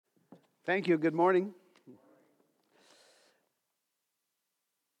Thank you. Good morning.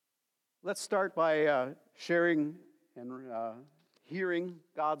 Let's start by sharing and hearing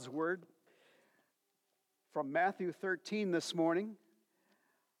God's Word from Matthew 13 this morning.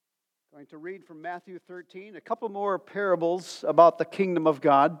 Going to read from Matthew 13, a couple more parables about the kingdom of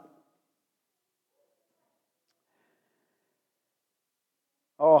God.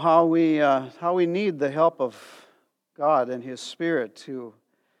 Oh, how we need the help of God and His Spirit to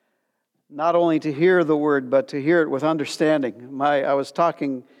not only to hear the Word, but to hear it with understanding. I was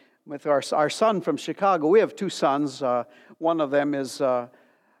talking with our son from Chicago. We have two sons. One of them is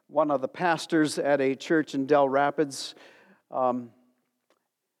one of the pastors at a church in Del Rapids.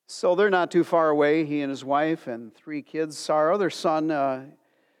 So they're not too far away, he and his wife and three kids. Our other son,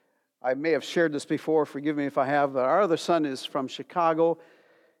 I may have shared this before, forgive me if I have, but our other son is from Chicago.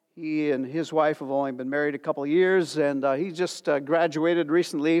 He and his wife have only been married a couple of years, and he just graduated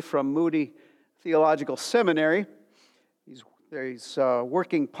recently from Moody Theological Seminary. He's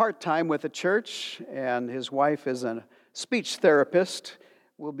working part-time with a church, and his wife is a speech therapist,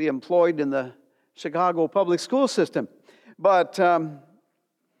 will be employed in the Chicago public school system. But they're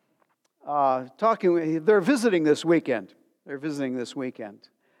visiting this weekend.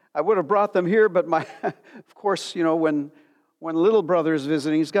 I would have brought them here, but of course, you know, when little brother is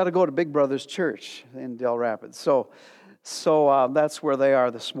visiting, he's got to go to big brother's church in Del Rapids. So that's where they are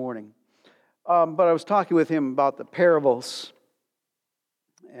this morning. But I was talking with him about the parables,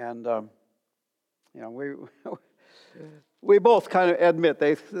 and we both kind of admit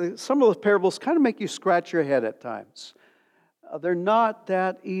some of those parables kind of make you scratch your head at times. They're not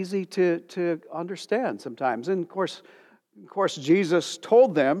that easy to understand sometimes, and of course, Jesus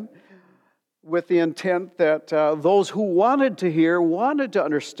told them with the intent that those who wanted to hear, wanted to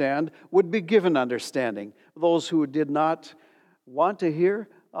understand, would be given understanding. Those who did not want to hear,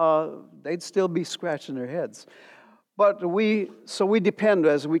 they'd still be scratching their heads. But we depend,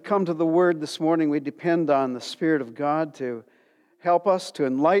 as we come to the Word this morning, we depend on the Spirit of God to help us, to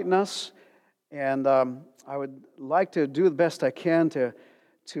enlighten us. And I would like to do the best I can to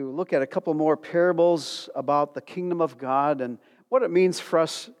look at a couple more parables about the kingdom of God and what it means for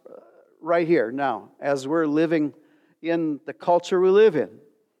us right here now, as we're living in the culture we live in.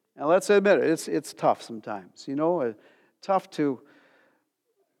 And let's admit it, it's tough sometimes, you know, tough to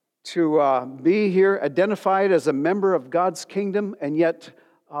be here identified as a member of God's kingdom and yet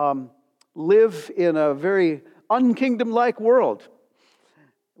live in a very unkingdom-like world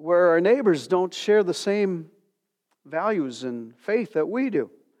where our neighbors don't share the same values and faith that we do.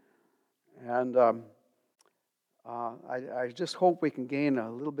 And I just hope we can gain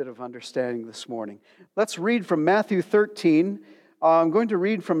a little bit of understanding this morning. Let's read from Matthew 13. I'm going to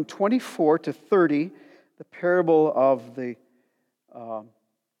read from 24 to 30, the parable of the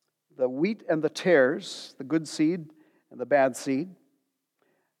wheat and the tares, the good seed and the bad seed,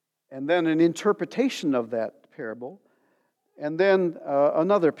 and then an interpretation of that parable, and then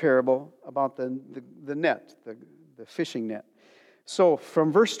another parable about the net, the fishing net. So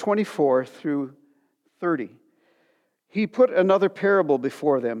from verse 24 through 30. He put another parable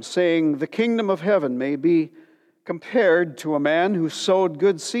before them, saying, "The kingdom of heaven may be compared to a man who sowed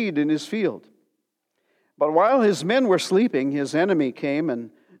good seed in his field. But while his men were sleeping, his enemy came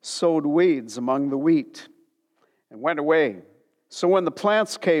and sowed weeds among the wheat and went away. So when the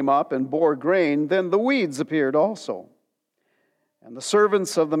plants came up and bore grain, then the weeds appeared also. And the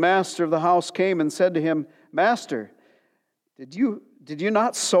servants of the master of the house came and said to him, 'Master, did you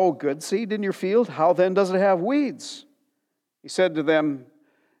not sow good seed in your field? How then does it have weeds?' He said to them,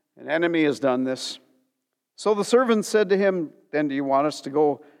 'An enemy has done this.' So the servants said to him, 'Then do you want us to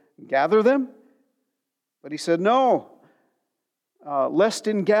go gather them?' But he said, 'No, lest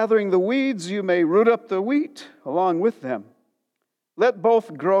in gathering the weeds you may root up the wheat along with them. Let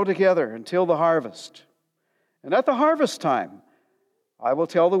both grow together until the harvest. And at the harvest time I will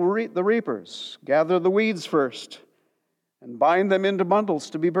tell the reapers, gather the weeds first and bind them into bundles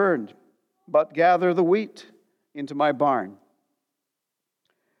to be burned, but gather the wheat into my barn.'"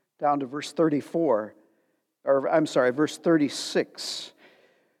 Down to verse 36.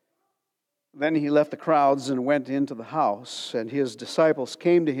 "Then he left the crowds and went into the house, and his disciples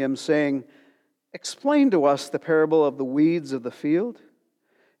came to him, saying, 'Explain to us the parable of the weeds of the field.'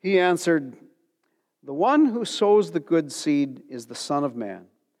 He answered, 'The one who sows the good seed is the Son of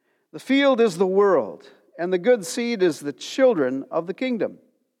Man. The field is the world, and the good seed is the children of the kingdom.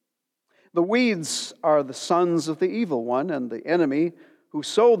 The weeds are the sons of the evil one, and the enemy who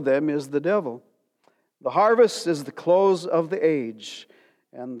sowed them is the devil. The harvest is the close of the age,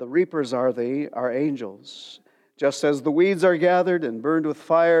 and the reapers are angels. Just as the weeds are gathered and burned with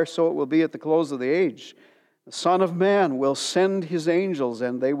fire, so it will be at the close of the age. The Son of Man will send his angels,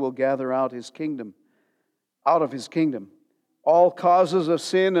 and they will gather out of his kingdom, all causes of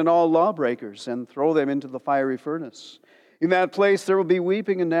sin and all lawbreakers, and throw them into the fiery furnace. In that place there will be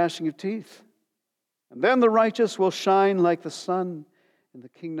weeping and gnashing of teeth. And then the righteous will shine like the sun in the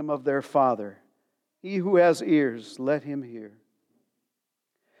kingdom of their Father. He who has ears, let him hear.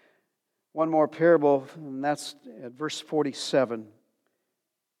 One more parable, and that's at verse 47.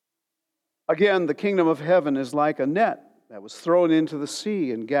 Again, the kingdom of heaven is like a net that was thrown into the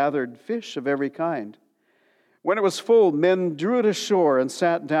sea and gathered fish of every kind. When it was full, men drew it ashore and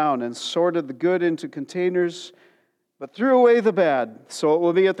sat down and sorted the good into containers, but threw away the bad. So it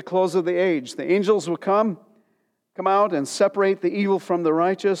will be at the close of the age. The angels will come out and separate the evil from the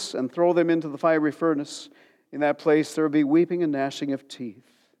righteous and throw them into the fiery furnace. In that place there will be weeping and gnashing of teeth.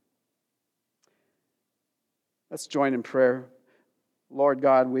 Let's join in prayer. Lord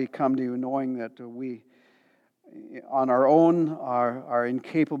God, we come to you knowing that we, on our own, are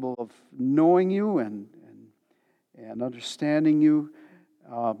incapable of knowing you and understanding you.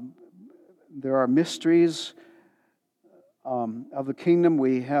 There are mysteries of the kingdom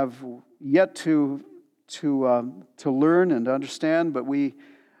we have yet to learn and understand, but we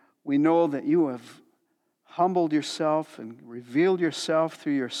know that you have humbled yourself and revealed yourself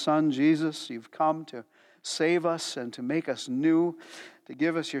through your Son, Jesus. You've come to save us and to make us new, to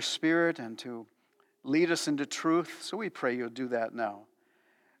give us your Spirit and to lead us into truth. So we pray you'll do that now.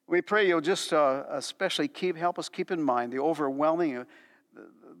 We pray you'll just especially help us keep in mind the overwhelming,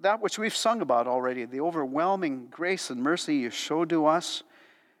 that which we've sung about already, the overwhelming grace and mercy you showed to us,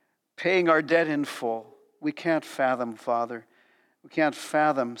 paying our debt in full. We can't fathom, Father. We can't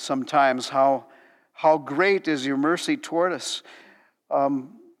fathom sometimes how great is your mercy toward us.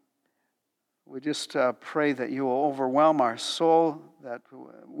 We just pray that you will overwhelm our soul that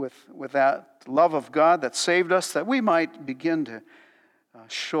with that love of God that saved us, that we might begin to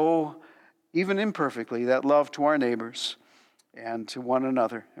show, even imperfectly, that love to our neighbors and to one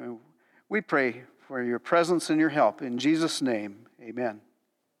another. We pray for your presence and your help. In Jesus' name, amen.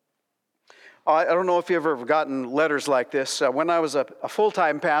 I don't know if you've ever gotten letters like this. When I was a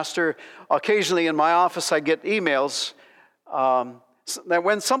full-time pastor, occasionally in my office I get emails that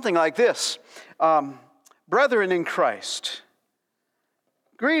went something like this. Brethren in Christ,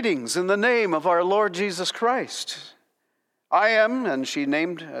 greetings in the name of our Lord Jesus Christ. I am, and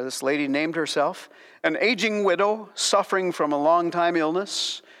this lady named herself, an aging widow suffering from a long-time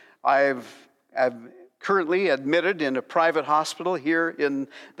illness. I'm currently admitted in a private hospital here in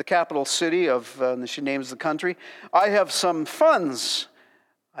the capital city of, she names the country. I have some funds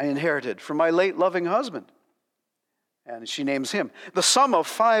I inherited from my late loving husband. And she names him. The sum of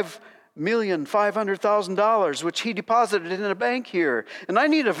 $5,500,000, which he deposited in a bank here. And I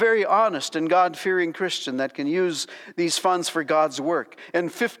need a very honest and God-fearing Christian that can use these funds for God's work. And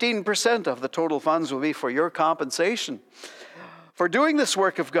 15% of the total funds will be for your compensation for doing this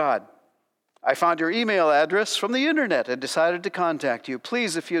work of God. I found your email address from the internet and decided to contact you.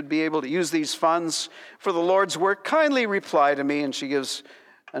 Please, if you'd be able to use these funds for the Lord's work, kindly reply to me. And she gives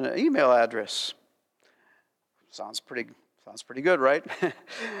an email address. Sounds pretty good, right?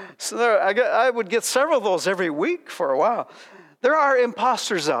 So I would get several of those every week for a while. There are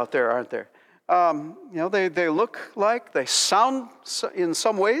imposters out there, aren't there? They look like, they sound in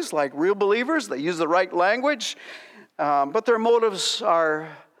some ways like real believers. They use the right language, but their motives are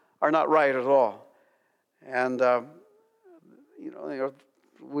not right at all. And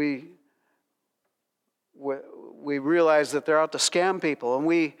we realize that they're out to scam people, and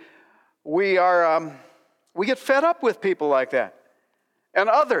we get fed up with people like that, and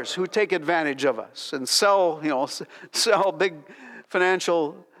others who take advantage of us and sell big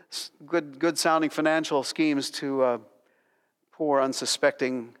financial, good sounding financial schemes to poor,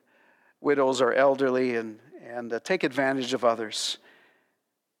 unsuspecting widows or elderly, and take advantage of others.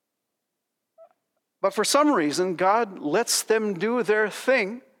 But for some reason, God lets them do their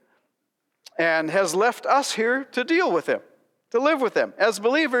thing and has left us here to deal with them, to live with them. As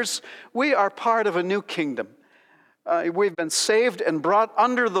believers, we are part of a new kingdom. We've been saved and brought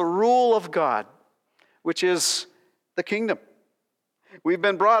under the rule of God, which is the kingdom. We've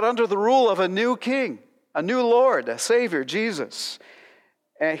been brought under the rule of a new king, a new Lord, a Savior, Jesus.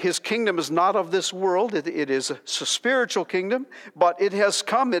 And his kingdom is not of this world. It is a spiritual kingdom, but it has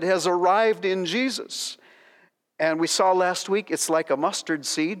come, it has arrived in Jesus. And we saw last week, it's like a mustard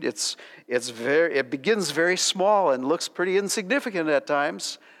seed. It begins very small and looks pretty insignificant at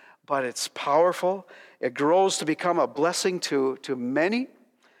times, but it's powerful. It grows to become a blessing to many.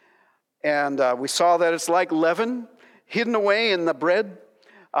 And we saw that it's like leaven hidden away in the bread,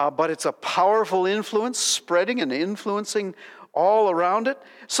 but it's a powerful influence spreading and influencing all around it.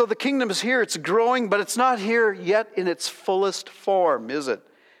 So the kingdom is here, it's growing, but it's not here yet in its fullest form, is it?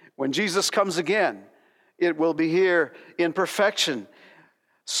 When Jesus comes again, it will be here in perfection.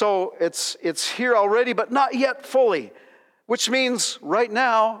 So it's here already, but not yet fully, which means right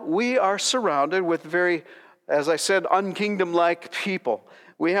now we are surrounded with very, as I said, unkingdom-like people.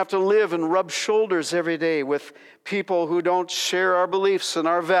 We have to live and rub shoulders every day with people who don't share our beliefs and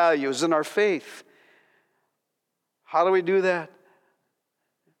our values and our faith. How do we do that?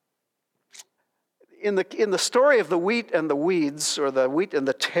 In the story of the wheat and the weeds, or the wheat and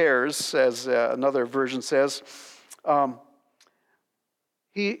the tares, as another version says,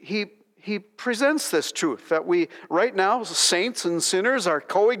 he presents this truth that we, right now, saints and sinners are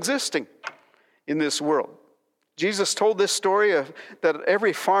coexisting in this world. Jesus told this story that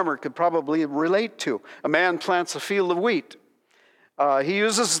every farmer could probably relate to. A man plants a field of wheat. He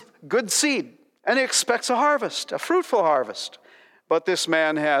uses good seed, and he expects a harvest, a fruitful harvest. But this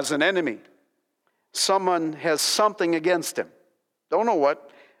man has an enemy. Someone has something against him. Don't know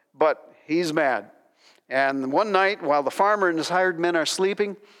what, but he's mad. And one night, while the farmer and his hired men are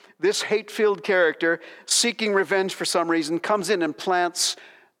sleeping, this hate-filled character, seeking revenge for some reason, comes in and plants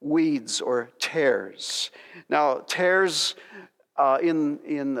weeds or tares. Now, tares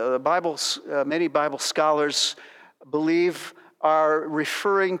in the Bible, many Bible scholars believe are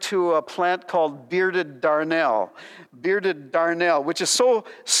referring to a plant called bearded darnel. Bearded darnel, which is so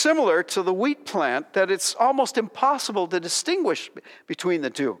similar to the wheat plant that it's almost impossible to distinguish between the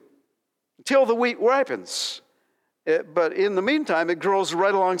two until the wheat ripens. But in the meantime, it grows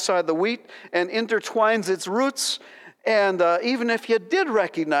right alongside the wheat and intertwines its roots. And even if you did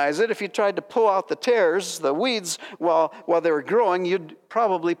recognize it, if you tried to pull out the tares, the weeds, while they were growing, you'd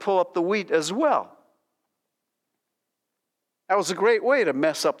probably pull up the wheat as well. That was a great way to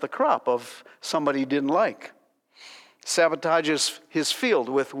mess up the crop of somebody you didn't like. Sabotages his field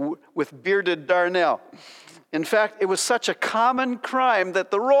with bearded darnel. In fact, it was such a common crime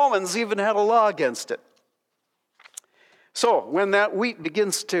that the Romans even had a law against it. So when that wheat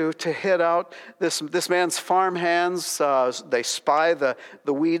begins to head out, this man's farm hands, they spy the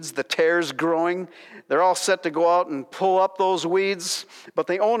weeds, the tares growing. They're all set to go out and pull up those weeds. But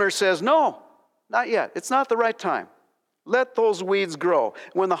the owner says, no, not yet. It's not the right time. Let those weeds grow.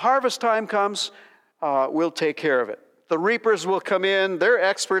 When the harvest time comes, we'll take care of it. The reapers will come in. They're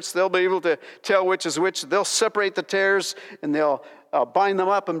experts. They'll be able to tell which is which. They'll separate the tares, and they'll bind them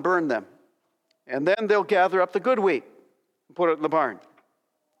up and burn them. And then they'll gather up the good wheat and put it in the barn.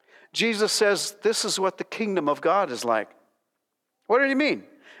 Jesus says this is what the kingdom of God is like. What did he mean?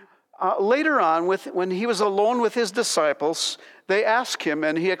 Later on, when he was alone with his disciples, they ask him,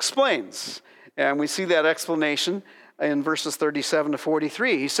 and he explains. And we see that explanation in verses 37 to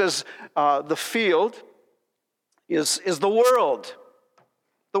 43. He says, the field is the world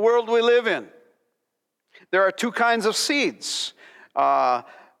we live in. There are two kinds of seeds,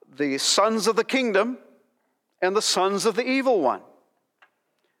 the sons of the kingdom and the sons of the evil one.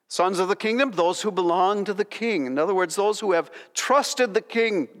 Sons of the kingdom, those who belong to the king. In other words, those who have trusted the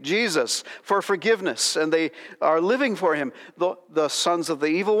king, Jesus, for forgiveness, and they are living for him. The sons of the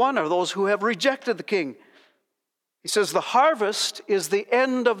evil one are those who have rejected the king. He says the harvest is the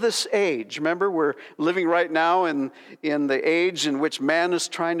end of this age. Remember, we're living right now in the age in which man is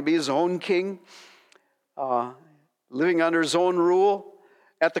trying to be his own king, living under his own rule.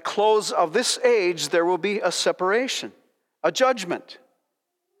 At the close of this age, there will be a separation, a judgment.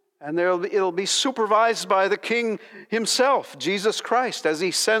 And it'll be supervised by the king himself, Jesus Christ, as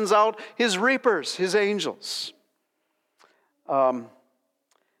he sends out his reapers, his angels. And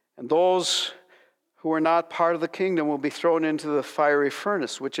those who are not part of the kingdom will be thrown into the fiery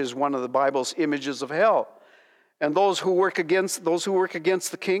furnace, which is one of the Bible's images of hell. And those who work against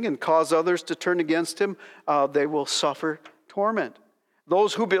the king and cause others to turn against him, they will suffer torment.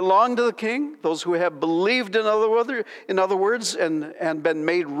 Those who belong to the king, those who have believed in other words, and been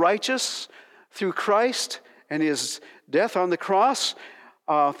made righteous through Christ and his death on the cross,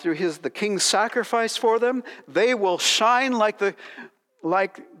 through the king's sacrifice for them, they will shine like the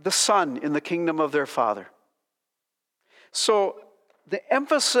sun in the kingdom of their Father. So the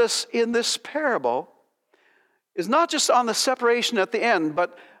emphasis in this parable is not just on the separation at the end,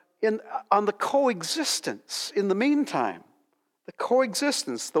 but on the coexistence in the meantime. The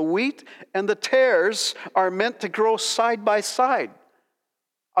coexistence, the wheat and the tares are meant to grow side by side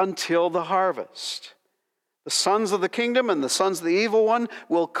until the harvest. The sons of the kingdom and the sons of the evil one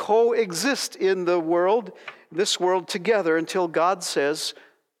will coexist in this world together until God says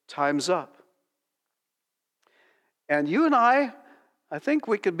Time's up. And you and I think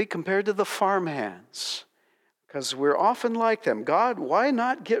we could be compared to the farmhands, because we're often like them. God, why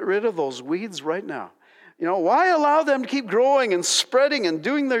not get rid of those weeds right now? Why allow them to keep growing and spreading and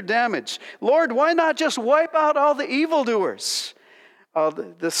doing their damage? Lord, why not just wipe out all the evildoers?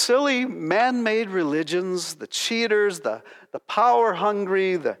 The silly man-made religions, the cheaters, the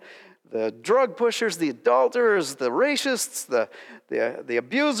power-hungry, the drug pushers, the adulterers, the racists, the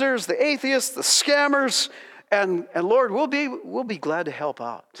abusers, the atheists, the scammers, and Lord, we'll be glad to help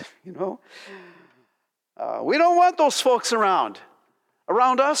out. We don't want those folks around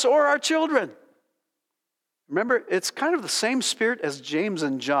us or our children. Remember, it's kind of the same spirit as James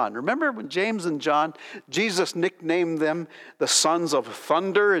and John. Remember when James and John, Jesus nicknamed them the sons of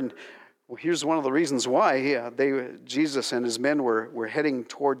thunder? And here's one of the reasons why. Jesus and his men were heading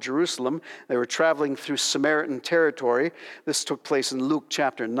toward Jerusalem. They were traveling through Samaritan territory. This took place in Luke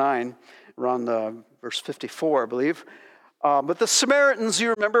chapter 9, around verse 54, I believe. But the Samaritans,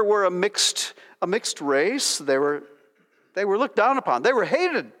 you remember, were a mixed race. They were looked down upon. They were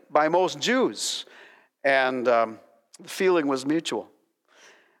hated by most Jews. And the feeling was mutual.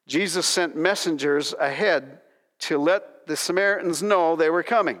 Jesus sent messengers ahead to let the Samaritans know they were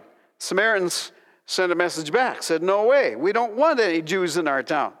coming. Samaritans sent a message back, said, "No way, we don't want any Jews in our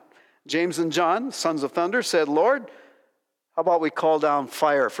town." James and John, sons of thunder, said, "Lord, how about we call down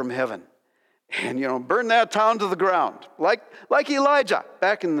fire from heaven and burn that town to the ground, like Elijah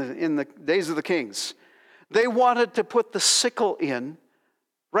back in the days of the kings." They wanted to put the sickle in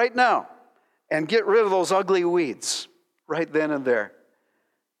right now and get rid of those ugly weeds right then and there.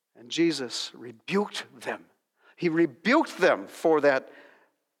 And Jesus rebuked them. He rebuked them for that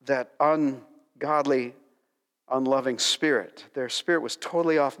ungodly, unloving spirit. Their spirit was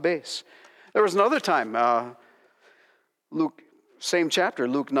totally off base. There was another time, Luke, same chapter,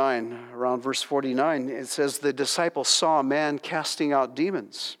 Luke 9, around verse 49, it says the disciples saw a man casting out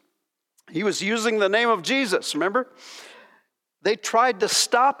demons. He was using the name of Jesus, remember? They tried to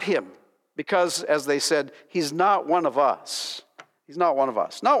stop him. Because, as they said, he's not one of us. He's not one of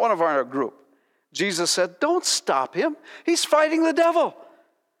us. Not one of our group. Jesus said, don't stop him. He's fighting the devil.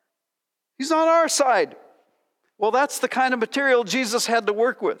 He's on our side. Well, that's the kind of material Jesus had to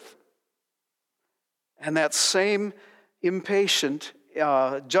work with. And that same impatient,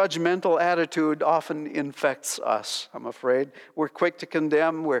 judgmental attitude often infects us, I'm afraid. We're quick to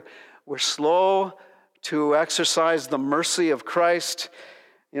condemn. We're slow to exercise the mercy of Christ.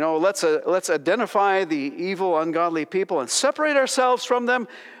 Let's identify the evil, ungodly people and separate ourselves from them,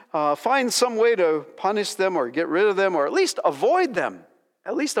 find some way to punish them or get rid of them or at least avoid them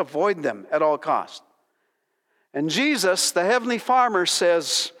at all costs. And Jesus, the heavenly farmer,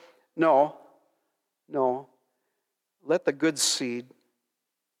 says, no, let the good seed,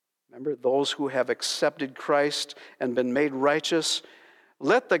 remember those who have accepted Christ and been made righteous,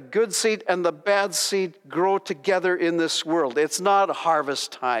 let the good seed and the bad seed grow together in this world. It's not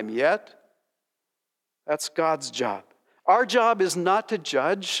harvest time yet. That's God's job. Our job is not to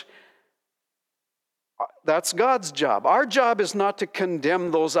judge. That's God's job. Our job is not to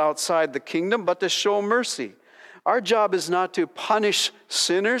condemn those outside the kingdom, but to show mercy. Our job is not to punish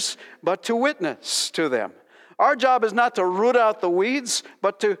sinners, but to witness to them. Our job is not to root out the weeds,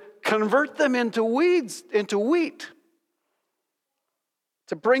 but to convert them into wheat.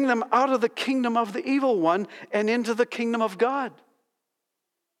 To bring them out of the kingdom of the evil one and into the kingdom of God.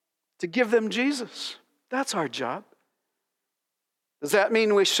 To give them Jesus. That's our job. Does that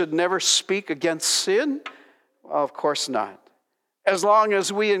mean we should never speak against sin? Well, of course not. As long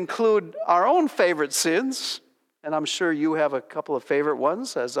as we include our own favorite sins, and I'm sure you have a couple of favorite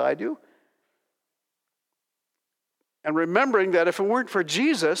ones, as I do. And remembering that if it weren't for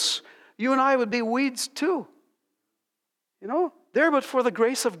Jesus, you and I would be weeds too. There but for the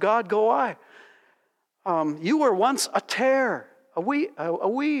grace of God go I. You were once a tare, a weed,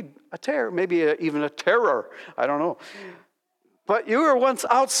 a tare, maybe even a terror. I don't know. But you were once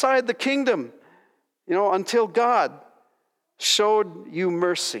outside the kingdom, until God showed you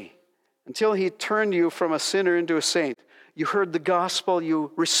mercy, until he turned you from a sinner into a saint. You heard the gospel,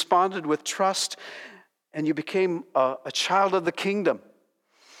 you responded with trust, and you became a child of the kingdom.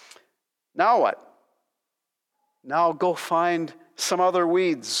 Now what? Now go find some other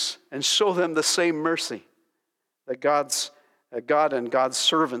weeds and show them the same mercy that God and God's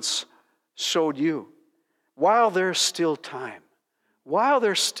servants showed you while there's still time.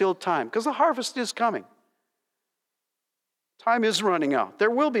 Because the harvest is coming. Time is running out.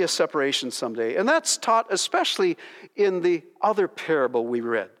 There will be a separation someday. And that's taught especially in the other parable we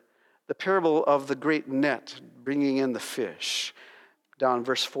read. The parable of the great net bringing in the fish. down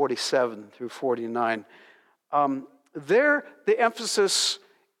verse 47 through 49. There, the emphasis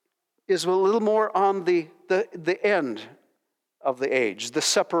is a little more on the end of the age, the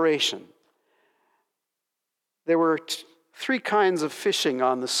separation. There were three kinds of fishing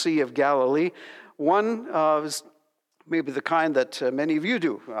on the Sea of Galilee. One is maybe the kind that many of you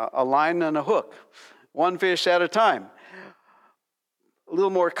do, a line and a hook, one fish at a time. A little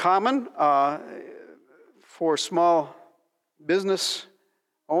more common for small business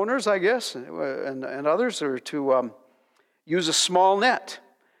owners, I guess, and others, are to use a small net,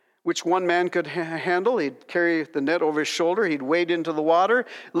 which one man could handle. He'd carry the net over his shoulder. He'd wade into the water,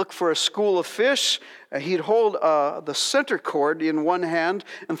 look for a school of fish. He'd hold the center cord in one hand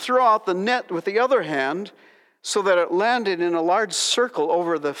and throw out the net with the other hand so that it landed in a large circle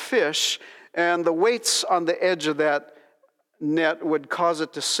over the fish, and the weights on the edge of that net would cause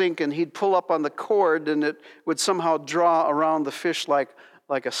it to sink, and he'd pull up on the cord, and it would somehow draw around the fish like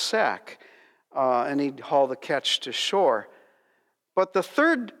a sack, and he'd haul the catch to shore. But the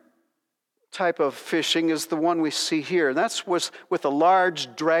third type of fishing is the one we see here, and that was with a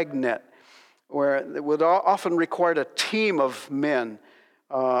large drag net, where it would often require a team of men,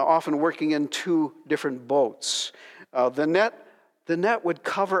 often working in two different boats. The net would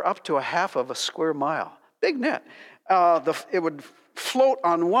cover up to a half of a square mile. Big net. It would float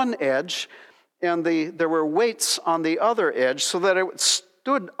on one edge, and there were weights on the other edge so that it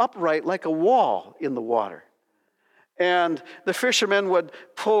stood upright like a wall in the water. And the fishermen would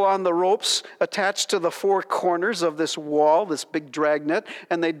pull on the ropes attached to the four corners of this wall, this big drag net,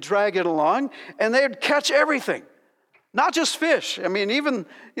 and they'd drag it along, and they'd catch everything. Not just fish. I mean, even,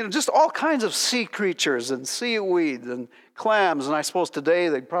 just all kinds of sea creatures and seaweed and clams. And I suppose today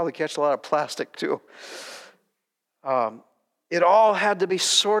they'd probably catch a lot of plastic too. It all had to be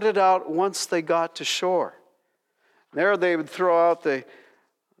sorted out once they got to shore. There they would throw out the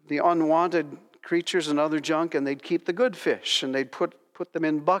unwanted creatures and other junk, and they'd keep the good fish, and they'd put them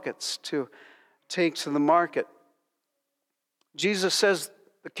in buckets to take to the market. Jesus says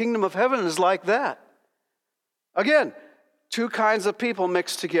the kingdom of heaven is like that. Again, two kinds of people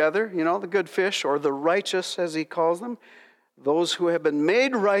mixed together, the good fish, or the righteous as he calls them, those who have been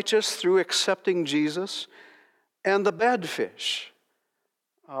made righteous through accepting Jesus, and the bad fish,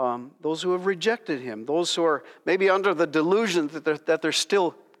 those who have rejected him, those who are maybe under the delusion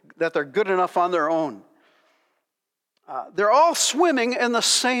that they're good enough on their own. They're all swimming in the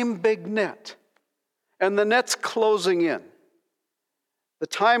same big net, and the net's closing in. The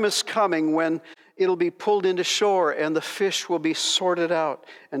time is coming when it'll be pulled into shore, and the fish will be sorted out,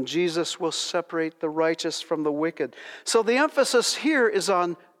 and Jesus will separate the righteous from the wicked. So the emphasis here is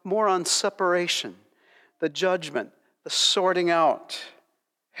more on separation, the judgment, the sorting out,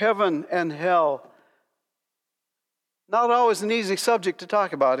 heaven and hell. Not always an easy subject to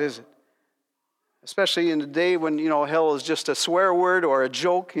talk about, is it? Especially in a day when, hell is just a swear word or a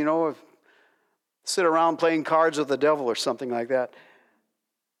joke, sit around playing cards with the devil or something like that.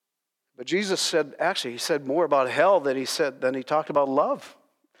 But Jesus he said more about hell than he talked about love.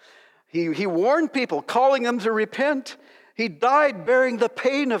 He warned people, calling them to repent. He died bearing the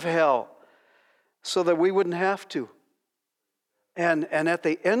pain of hell so that we wouldn't have to. And at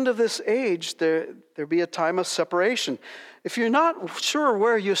the end of this age, there'll be a time of separation. If you're not sure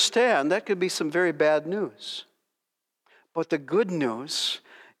where you stand, that could be some very bad news. But the good news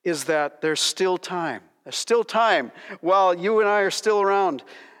is that there's still time. There's still time while you and I are still around.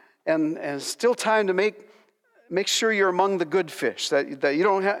 And still time to make sure you're among the good fish, that you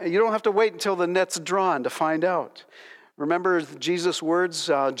don't have to wait until the net's drawn to find out. Remember Jesus' words,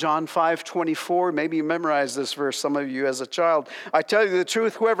 John 5:24. Maybe you memorized this verse, some of you as a child. I tell you the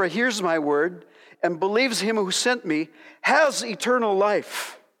truth, whoever hears my word and believes him who sent me has eternal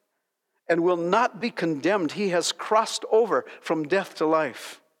life and will not be condemned. He has crossed over from death to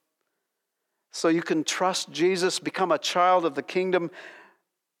life. So you can trust Jesus, become a child of the kingdom,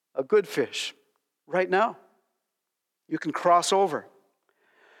 a good fish, right now. You can cross over.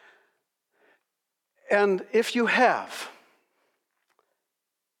 And if you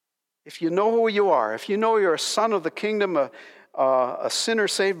know who you are, if you know you're a son of the kingdom, a sinner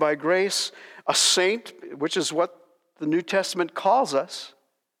saved by grace, a saint, which is what the New Testament calls us,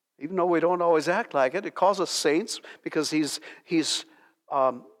 even though we don't always act like it, it calls us saints because he's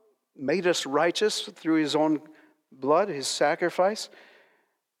made us righteous through his own blood, his sacrifice.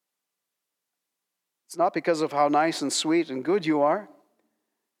 It's not because of how nice and sweet and good you are.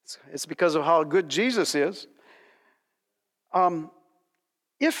 It's because of how good Jesus is.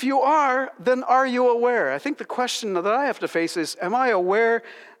 If you are, then are you aware? I think the question that I have to face is, am I aware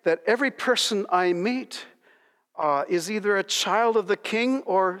that every person I meet is either a child of the king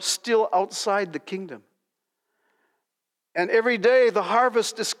or still outside the kingdom. And every day the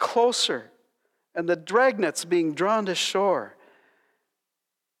harvest is closer and the dragnet's being drawn to shore.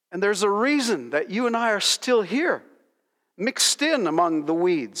 And there's a reason that you and I are still here, mixed in among the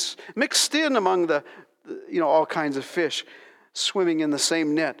weeds, mixed in among the all kinds of fish swimming in the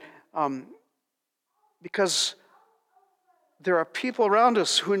same net. Because there are people around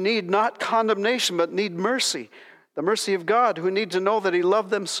us who need not condemnation, but need mercy. The mercy of God, who need to know that He loved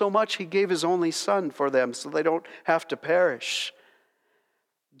them so much, He gave His only Son for them so they don't have to perish.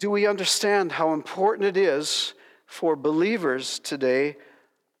 Do we understand how important it is for believers today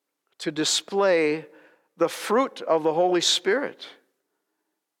to display the fruit of the Holy Spirit?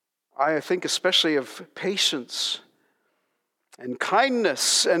 I think especially of patience and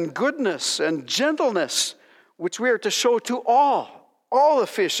kindness and goodness and gentleness, which we are to show to all the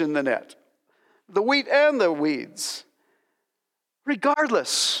fish in the net, the wheat and the weeds,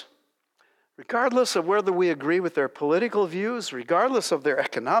 regardless of whether we agree with their political views, regardless of their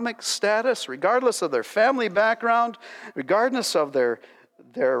economic status, regardless of their family background, regardless of their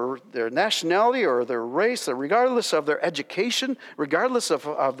nationality or their race, regardless of their education, regardless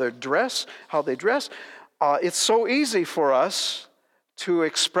of their dress, how they dress. It's so easy for us to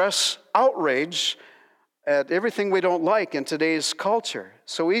express outrage at everything we don't like in today's culture.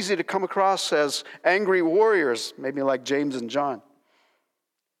 So easy to come across as angry warriors, maybe like James and John.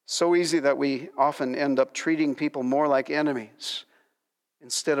 So easy that we often end up treating people more like enemies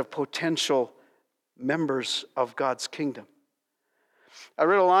instead of potential members of God's kingdom. I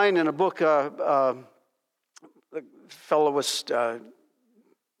read a line in a book, the fellow was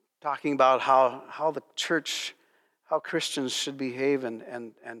talking about how the church, how Christians should behave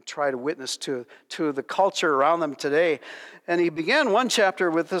and try to witness to the culture around them today. And he began one chapter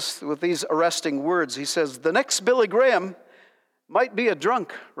with these arresting words. He says, "The next Billy Graham might be a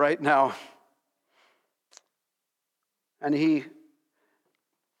drunk right now." And he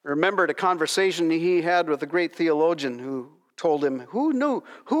remembered a conversation he had with a great theologian who told him, who knew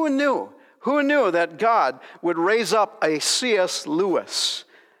that God would raise up a C.S. Lewis,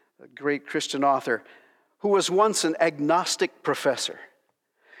 a great Christian author, who was once an agnostic professor?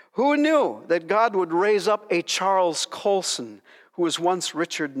 Who knew that God would raise up a Charles Colson, who was once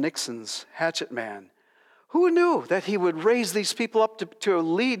Richard Nixon's hatchet man? Who knew that He would raise these people up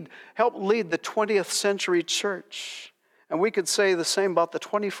to help lead the 20th century church? And we could say the same about the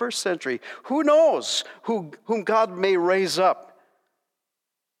 21st century. Who knows whom God may raise up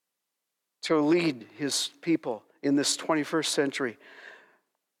to lead His people in this 21st century?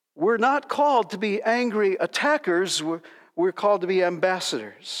 We're not called to be angry attackers. We're called to be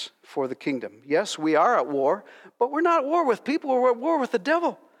ambassadors for the kingdom. Yes, we are at war, but we're not at war with people. We're at war with the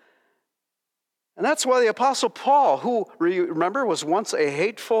devil. And that's why the Apostle Paul, who, remember, was once a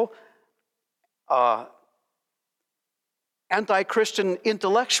hateful, anti-Christian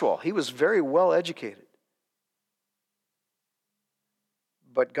intellectual. He was very well educated.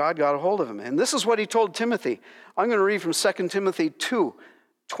 But God got a hold of him. And this is what he told Timothy. I'm going to read from 2 Timothy 2,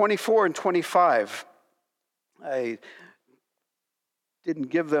 24 and 25. I didn't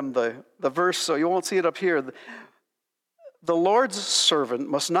give them the verse, so you won't see it up here. The Lord's servant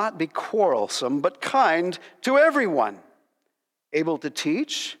must not be quarrelsome, but kind to everyone, able to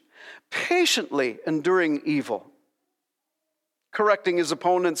teach, patiently enduring evil, correcting his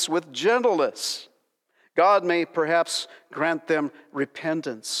opponents with gentleness. God may perhaps grant them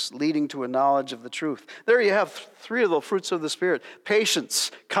repentance, leading to a knowledge of the truth. There you have three of the fruits of the Spirit: patience,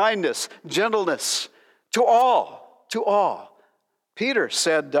 kindness, gentleness, to all. Peter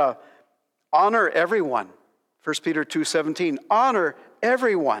said, honor everyone. 1 Peter 2:17, honor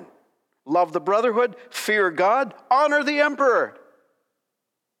everyone. Love the brotherhood, fear God, honor the emperor.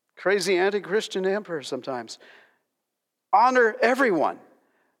 Crazy anti-Christian emperor sometimes. Honor everyone.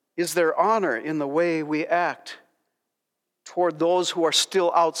 Is there honor in the way we act toward those who are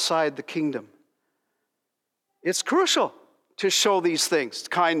still outside the kingdom? It's crucial to show these things,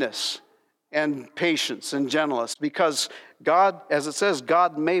 kindness and patience and gentleness, because God, as it says,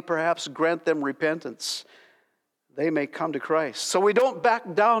 God may perhaps grant them repentance. They may come to Christ. So we don't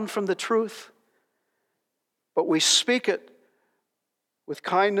back down from the truth, but we speak it with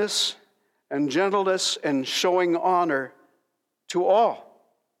kindness and gentleness and showing honor to all,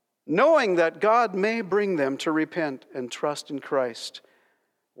 knowing that God may bring them to repent and trust in Christ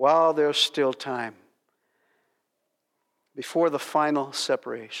while there's still time before the final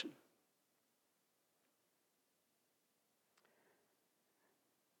separation.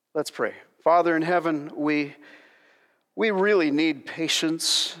 Let's pray. Father in heaven, we We really need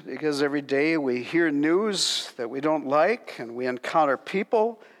patience because every day we hear news that we don't like and we encounter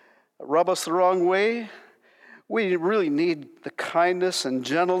people that rub us the wrong way. We really need the kindness and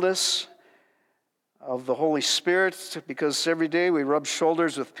gentleness of the Holy Spirit because every day we rub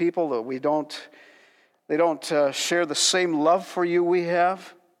shoulders with people that they don't share the same love for you we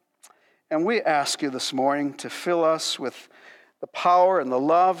have. And we ask you this morning to fill us with the power and the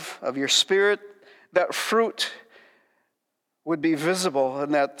love of your Spirit, that fruit would be visible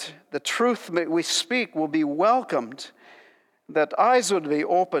and that the truth we speak will be welcomed, that eyes would be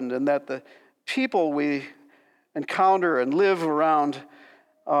opened, and that the people we encounter and live around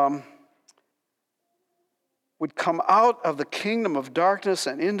would come out of the kingdom of darkness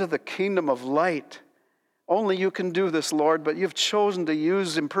and into the kingdom of light. Only you can do this, Lord, but you've chosen to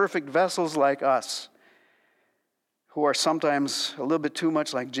use imperfect vessels like us, who are sometimes a little bit too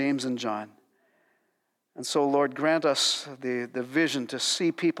much like James and John. And so, Lord, grant us the vision to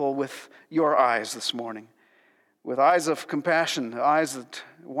see people with your eyes this morning, with eyes of compassion, eyes that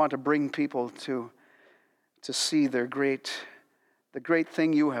want to bring people to see the great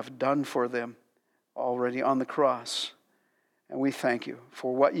thing you have done for them already on the cross. And we thank you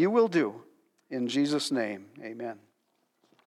for what you will do. In Jesus' name, amen.